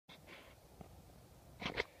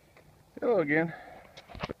Hello again.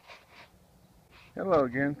 Hello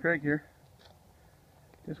again, Craig here.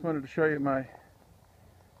 Just wanted to show you my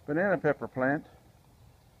banana pepper plant.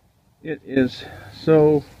 It is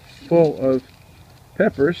so full of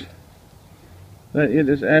peppers that it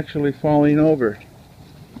is actually falling over.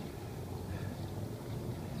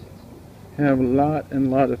 I have a lot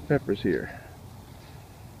and lot of peppers here.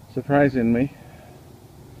 Surprising me.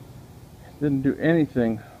 Didn't do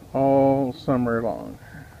anything all summer long.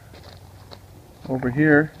 Over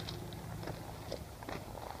here,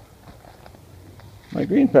 my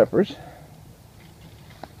green peppers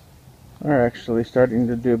are actually starting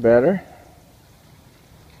to do better.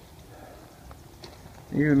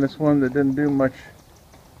 Even this one that didn't do much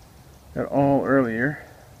at all earlier.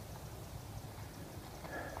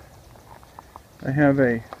 I have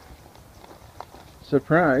a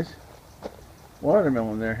surprise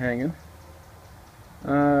watermelon there hanging.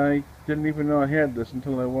 I didn't even know I had this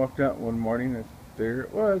until I walked out one morning and there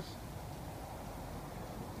it was.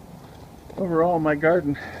 Overall, my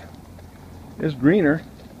garden is greener.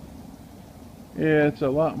 It's a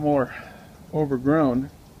lot more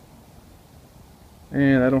overgrown,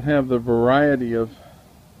 and I don't have the variety of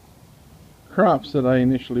crops that I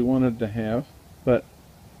initially wanted to have, but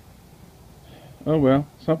oh well,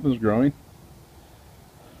 something's growing.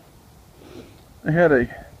 I had a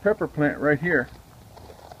pepper plant right here.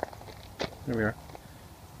 There we are.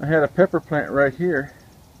 I had a pepper plant right here,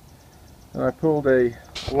 and I pulled a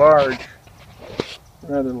large,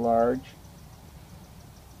 rather large,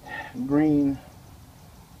 green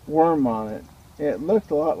worm on it. It looked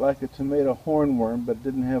a lot like a tomato hornworm, but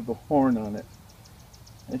didn't have the horn on it.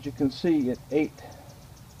 As you can see, it ate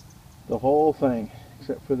the whole thing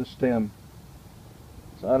except for the stem.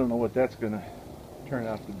 So I don't know what that's going to turn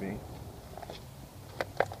out to be.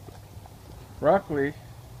 Broccoli,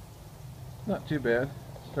 not too bad.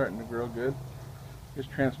 Starting to grow good. Just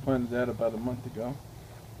transplanted that about a month ago.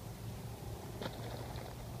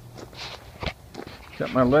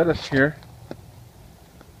 Got my lettuce here,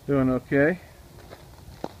 doing okay.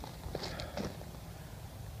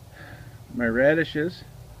 My radishes,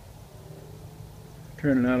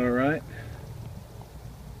 turning out alright.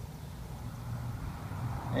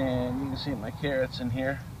 And you can see my carrots in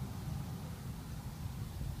here.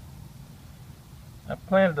 I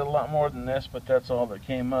planted a lot more than this, but that's all that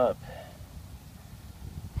came up.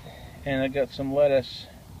 And I got some lettuce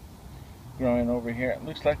growing over here. It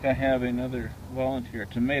looks like I have another volunteer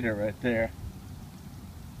tomato right there.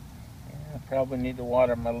 I probably need to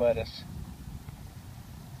water my lettuce.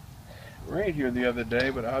 It rained here the other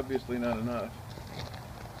day, but obviously not enough.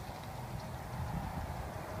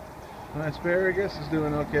 My asparagus is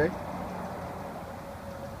doing okay.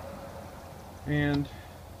 And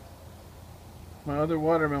my other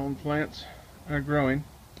watermelon plants are growing.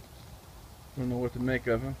 Don't know what to make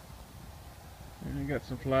of them. And I got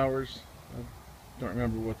some flowers. I don't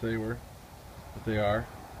remember what they were, but they are.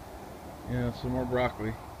 And some more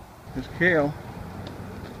broccoli. This kale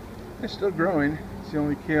is still growing. It's the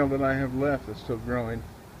only kale that I have left that's still growing.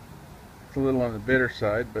 It's a little on the bitter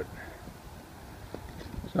side, but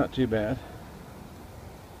it's not too bad.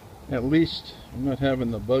 At least I'm not having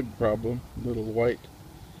the bug problem, little white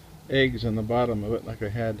eggs on the bottom of it like I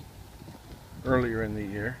had earlier in the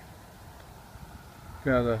year.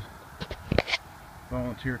 Got a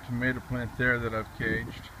volunteer tomato plant there that I've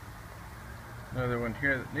caged. Another one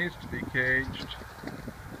here that needs to be caged.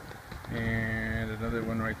 And another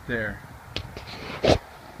one right there.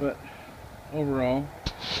 But overall,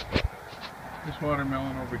 this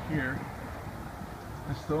watermelon over here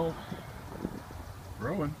is still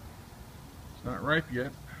growing. It's not ripe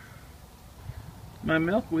yet. My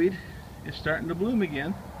milkweed is starting to bloom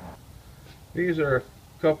again. These are a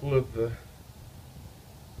couple of the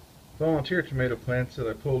volunteer tomato plants that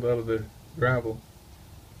I pulled out of the gravel.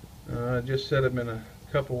 I just set them in a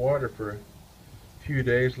cup of water for a few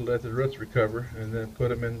days to let the roots recover, and then put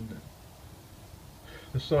them in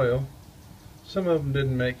the soil. Some of them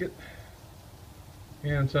didn't make it,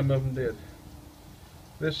 and some of them did.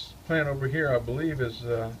 This plant over here, I believe, is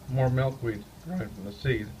more milkweed growing from the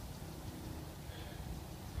seed.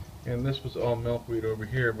 And this was all milkweed over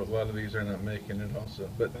here, but a lot of these are not making it also.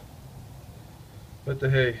 But the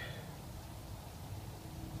hay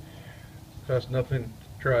costs nothing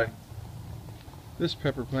to try. This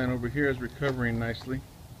pepper plant over here is recovering nicely.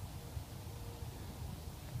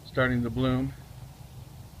 Starting to bloom.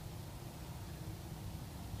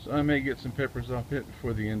 So I may get some peppers off it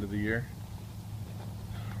before the end of the year.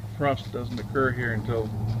 Frost doesn't occur here until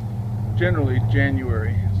generally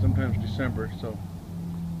January, sometimes December, so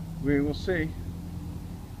we will see.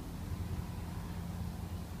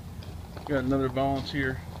 Got another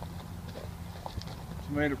volunteer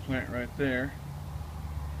tomato plant right there.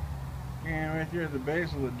 And right there, the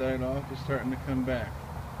basil that died off is starting to come back.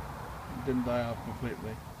 It didn't die off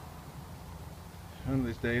completely. One of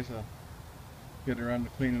these days I'll get around to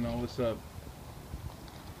cleaning all this up.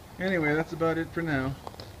 Anyway, that's about it for now.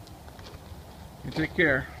 You take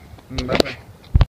care. Bye-bye.